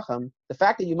find a Chacham, the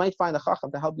fact that you might find a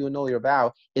Chacham to help you annul your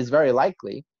vow is very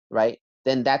likely, right?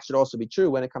 Then that should also be true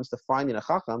when it comes to finding a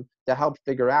Chacham to help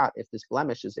figure out if this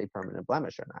blemish is a permanent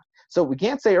blemish or not. So we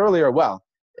can't say earlier, well,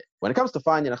 when it comes to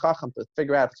finding a Chacham to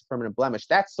figure out if it's a permanent blemish,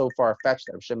 that's so far-fetched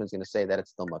that Rav Shimon is going to say that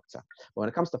it's still Muktzah. But when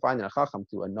it comes to finding a Chacham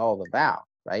to annul the vow,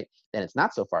 right, then it's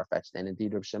not so far-fetched. And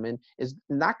indeed, Rav Shimon is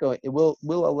not going, it will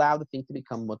allow the thing to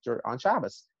become mutter on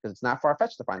Shabbos, because it's not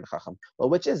far-fetched to find the Chacham. Well,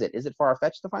 which is it? Is it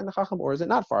far-fetched to find the Chacham, or is it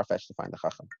not far-fetched to find the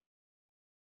Chacham?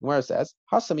 Gemara says,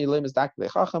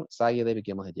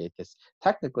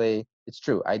 technically, it's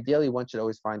true. Ideally, one should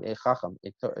always find a Chacham,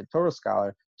 a Torah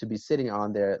scholar, to be sitting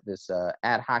on this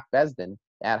ad hoc bezdin,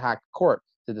 ad hoc court,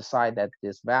 to decide that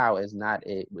this vow was not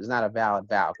a valid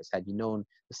vow, because had you known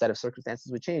the set of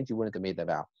circumstances would change, you wouldn't have made the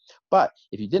vow. But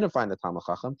if you didn't find the Talmud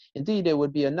Chacham, indeed it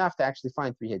would be enough to actually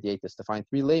find 3 Hedyatis. To find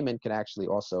 3 laymen can actually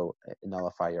also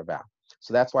nullify your vow.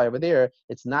 So that's why over there,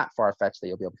 it's not far-fetched that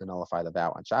you'll be able to nullify the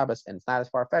vow on Shabbos, and it's not as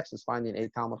far-fetched as finding a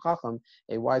Talmud Chacham,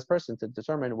 a wise person, to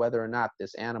determine whether or not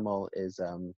this animal has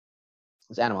a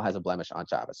blemish on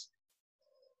Shabbos.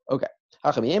 Okay.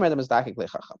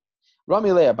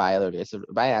 Rami Leah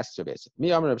Abai asks her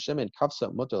basically,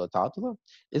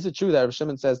 is it true that Rav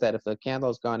Shimon says that if the candle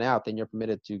has gone out, then you're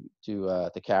permitted to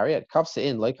carry it? Kafsa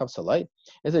in, light kafsa light.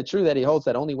 Is it true that he holds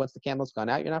that only once the candle's gone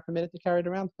out, you're not permitted to carry it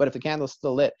around? But if the candle's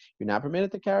still lit, you're not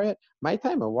permitted to carry it? My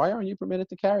timer, why aren't you permitted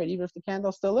to carry it even if the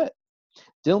candle's still lit?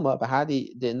 Dilma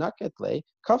bahadi de naketle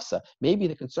kafsa. Maybe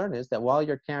the concern is that while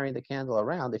you're carrying the candle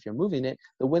around, if you're moving it,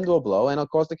 the wind will blow and it'll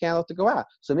cause the candle to go out.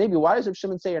 So maybe why does Rav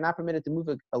Shimon say you're not permitted to move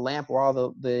a lamp while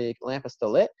the lamp is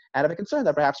still lit? Out of a concern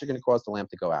that perhaps you're going to cause the lamp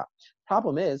to go out.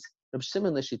 Problem is, Rav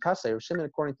Shimon l'shitase, Rav Shimon,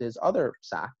 according to his other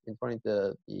psak, according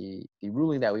to the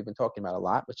ruling that we've been talking about a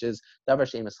lot, which is davar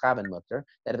she'emes chaven mutter,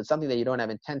 that if it's something that you don't have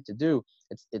intent to do,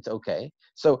 it's okay.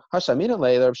 So hashamina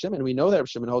le'el Rav Shimon, we know that Rav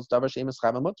Shimon holds davar she'emes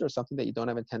chaven mutter, something that you don't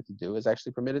have intent to do is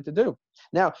actually permitted to do.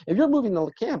 Now, if you're moving the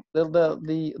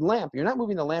lamp, you're not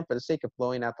moving the lamp for the sake of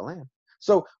blowing out the lamp.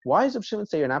 So why does Rav Shimon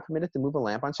say you're not permitted to move a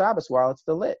lamp on Shabbos while it's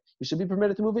still lit? You should be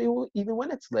permitted to move it even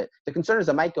when it's lit. The concern is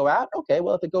it might go out. Okay,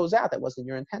 well, if it goes out, that wasn't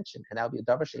your intention. And that would be a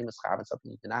davar she'emes chaven,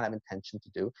 something you did not have intention to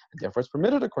do, and therefore it's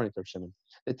permitted according to Rav Shimon.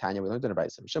 The Tanya, we learned in the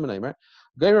Brayso. Rav Shimon Omer,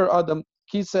 Geirer Adam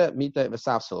Kisa Mita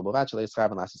V'Safsel B'Vachelei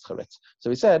Chaven Lasis Charetz.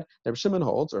 So he said that Rav Shimon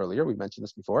holds earlier, we mentioned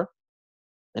this before,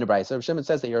 in a Brayso, Rav Shimon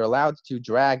says that you're allowed to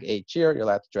drag a chair, you're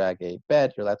allowed to drag a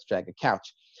bed, you're allowed to drag a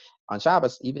couch on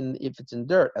Shabbos, even if it's in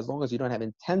dirt, as long as you don't have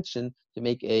intention to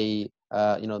make make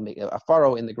a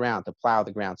furrow in the ground, to plow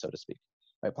the ground, so to speak.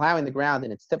 Right? Plowing the ground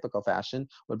in its typical fashion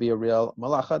would be a real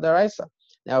malacha daraisa.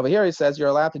 Now over here he says you're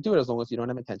allowed to do it as long as you don't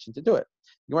have intention to do it.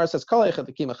 Gemara says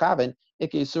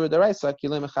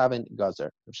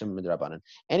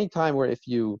anytime where if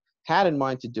you had in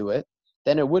mind to do it,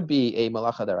 then it would be a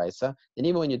malacha daraisa. And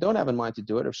even when you don't have in mind to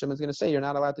do it, Rav Shimon is going to say you're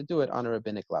not allowed to do it on a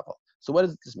rabbinic level. So what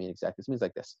does this mean exactly? This means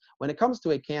like this. When it comes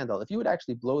to a candle, if you would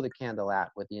actually blow the candle out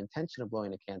with the intention of blowing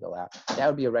the candle out, that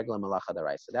would be a regular malacha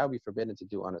daraisa. That would be forbidden to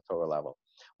do on a Torah level.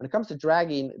 When it comes to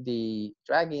dragging the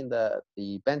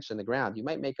bench in the ground, you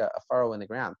might make a furrow in the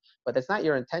ground, but that's not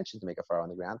your intention to make a furrow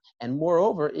in the ground. And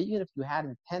moreover, even if you had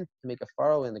intent to make a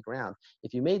furrow in the ground,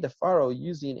 if you made the furrow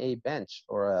using a bench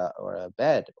or a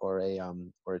bed or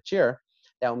a chair,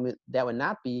 that would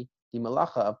not be the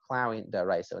malacha of plowing the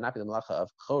raisa. It would not be the malacha of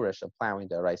chorish of plowing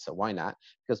the raisa. Why not?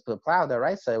 Because to plow the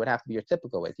raisa, it would have to be your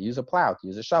typical way, to use a plow, to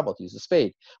use a shovel, to use a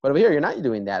spade. But over here, you're not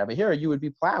doing that. Over here, you would be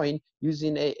plowing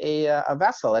using a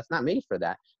vessel that's not made for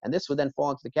that. And this would then fall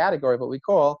into the category of what we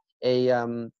call a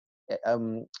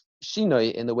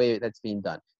shinoi in the way that's being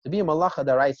done. To be a malacha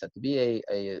daraisa, to be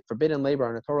a forbidden labor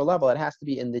on a Torah level, it has to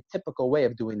be in the typical way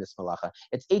of doing this malacha.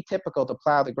 It's atypical to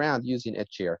plow the ground using a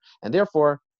chair. And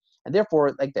therefore,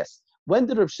 like this. When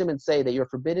did Rav Shimon say that you're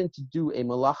forbidden to do a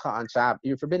malacha on Shabbos?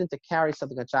 You're forbidden to carry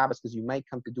something on Shabbos because you might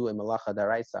come to do a malacha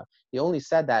daraisa. He only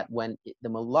said that when the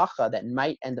malacha that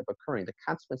might end up occurring, the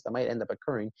consequence that might end up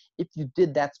occurring, if you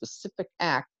did that specific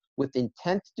act with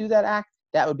intent to do that act,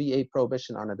 that would be a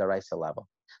prohibition on a daraisa level.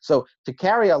 So to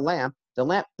carry a lamp,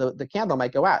 the candle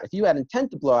might go out. If you had intent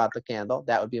to blow out the candle,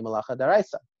 that would be a malacha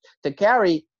daraisa. To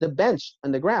carry the bench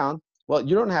on the ground, well,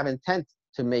 you don't have intent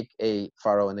to make a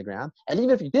furrow in the ground. And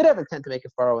even if you did have intent to make a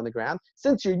furrow in the ground,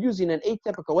 since you're using an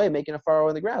atypical way making a furrow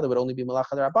in the ground, it would only be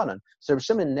malacha d'Rabbanan. So Rav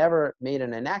Shimon never made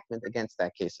an enactment against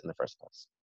that case in the first place.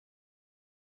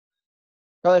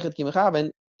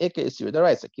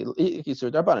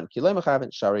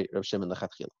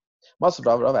 Masav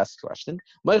Rav asks a question.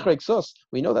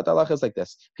 We know that the halacha is like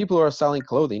this. People who are selling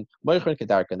clothing,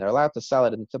 they're allowed to sell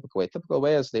it in the typical way. Typical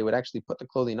way is they would actually put the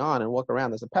clothing on and walk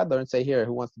around as a peddler and say, here,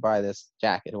 who wants to buy this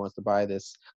jacket? Who wants to buy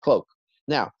this cloak?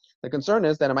 Now, the concern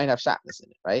is that it might have shatnez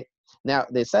in it, right? Now,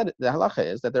 they said the halacha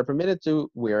is that they're permitted to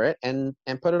wear it and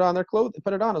put it on their clothes,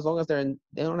 put it on as long as they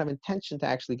don't have intention to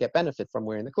actually get benefit from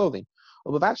wearing the clothing.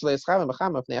 As long as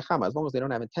they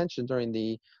don't have intention during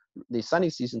the sunny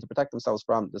season to protect themselves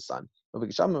from the sun, and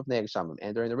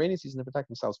during the rainy season to protect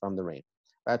themselves from the rain.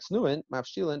 But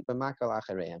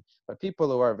people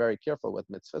who are very careful with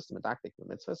mitzvahs, medactic with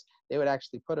mitzvahs, they would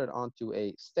actually put it onto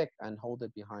a stick and hold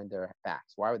it behind their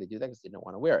backs. Why would they do that? Because they don't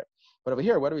want to wear it. But over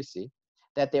here, what do we see?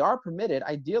 That they are permitted,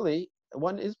 ideally,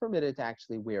 one is permitted to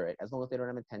actually wear it as long as they don't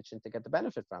have intention to get the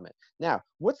benefit from it. Now,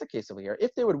 what's the case over here?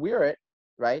 If they would wear it,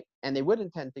 right, and they would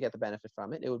intend to get the benefit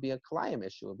from it, it would be a kalayim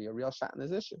issue, it would be a real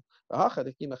shatnez issue.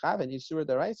 Over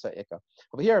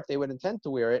here, if they would intend to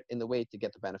wear it in the way to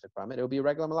get the benefit from it, it would be a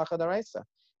regular malacha daraisa.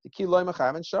 The ki loy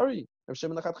machav and shari, Rav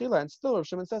Shimon lechatchila, and still Rav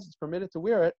Shimon says it's permitted to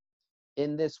wear it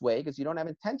in this way because you don't have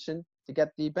intention to get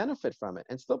the benefit from it,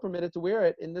 and still permitted to wear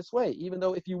it in this way, even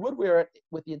though if you would wear it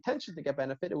with the intention to get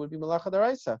benefit, it would be malacha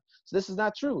daraisa. So this is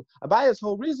not true. Abaya's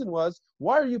whole reason was,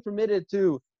 why are you permitted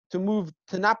to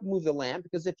not move the lamp?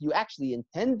 Because if you actually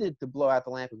intended to blow out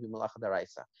the lamp, it would be malacha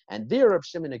daraisa. And there Rav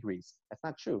Shimon agrees. That's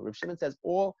not true. Rav Shimon says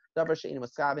all davar she'ein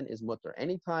maskavin is mutter.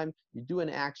 Anytime you do an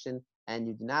action and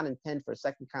you do not intend for a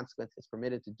second consequence, it's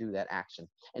permitted to do that action.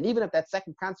 And even if that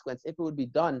second consequence, if it would be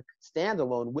done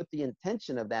standalone with the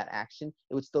intention of that action,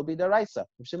 it would still be daraisa.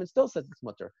 Rav Shimon still says it's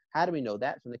mutter. How do we know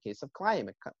that? From the case of klayim,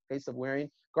 the case of wearing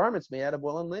garments made out of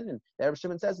wool and linen. There Rav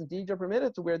Shimon says, indeed, you're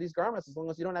permitted to wear these garments as long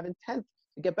as you don't have intent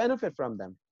to get benefit from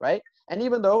them, right? And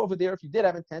even though over there, if you did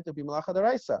have intent, it would be malacha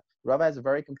daraisa. Rava has a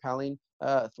very compelling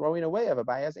throwing away of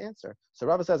Abaya's answer. So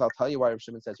Rava says, I'll tell you why Rav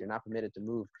Shimon says you're not permitted to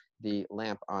move the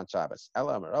lamp on Shabbos.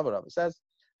 Rava says,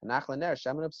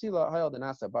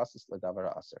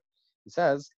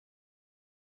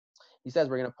 he says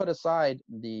we're going to put aside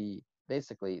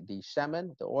basically the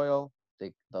shemen, the oil,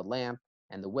 the lamp,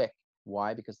 and the wick.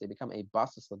 Why? Because they become a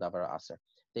basis l'davar aser.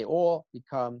 They all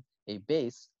become a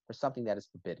base for something that is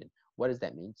forbidden. What does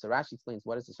that mean? So Rashi explains,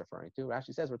 what is this referring to?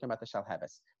 Rashi says we're talking about the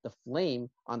shalheves. The flame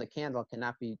on the candle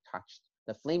cannot be touched.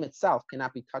 The flame itself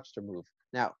cannot be touched or moved.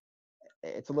 Now,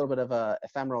 it's a little bit of a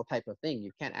ephemeral type of thing.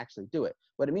 You can't actually do it.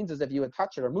 What it means is if you would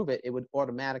touch it or move it, it would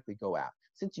automatically go out.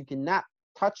 Since you cannot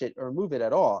touch it or move it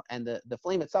at all, and the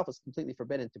flame itself is completely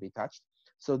forbidden to be touched,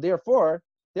 so therefore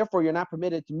you're not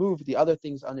permitted to move the other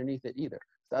things underneath it either.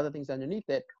 The other things underneath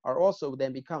it are also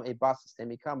then become a basis. They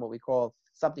become what we call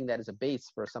something that is a base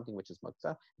for something which is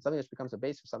muktzah. Something which becomes a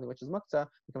base for something which is muktzah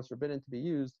becomes forbidden to be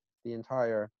used the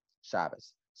entire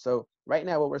Shabbos. So right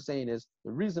now what we're saying is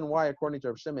the reason why, according to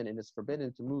Rav Shimon, it is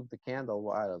forbidden to move the candle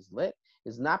while it's lit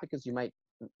is not because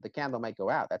the candle might go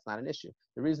out. That's not an issue.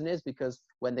 The reason is because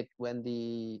when the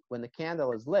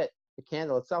candle is lit, the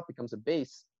candle itself becomes a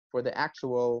base for the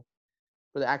actual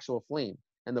flame,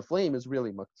 and the flame is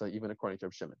really muktzah, even according to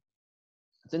Rav Shimon.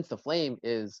 Since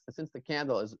the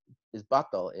candle is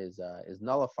batal, is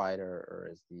nullified,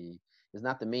 or is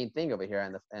not the main thing over here,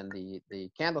 and the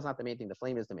candle is not the main thing, the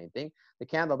flame is the main thing. The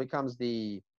candle becomes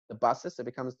the basis, it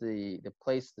becomes the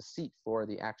place, the seat for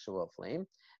the actual flame,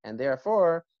 and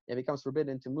therefore it becomes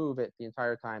forbidden to move it the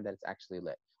entire time that it's actually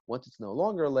lit. Once it's no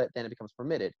longer lit, then it becomes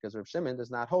permitted, because Rav Shimon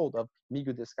does not hold of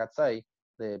migud iskatzai,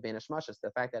 the Bein HaShmashos, the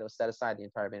fact that it was set aside the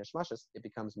entire Bein HaShmashos, it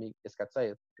becomes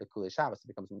iskatzai, the kulei Shabbos, it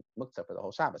becomes muktzah for the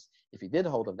whole Shabbos. If he did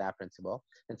hold of that principle,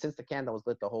 then since the candle was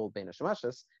lit the whole Bein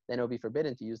HaShmashos, then it would be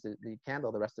forbidden to use the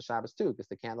candle the rest of Shabbos too, because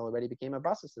the candle already became a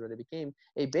basis, it already became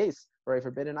a base for a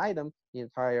forbidden item the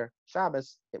entire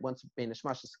Shabbos. Once Bein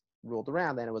HaShmashos ruled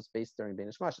around, then it was based during Bein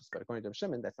HaShmashos. But according to Rav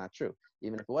Shimon, that's not true.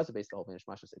 Even if it was a base the whole Bein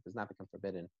HaShmashos, it does not become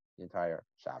forbidden the entire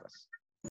Shabbos.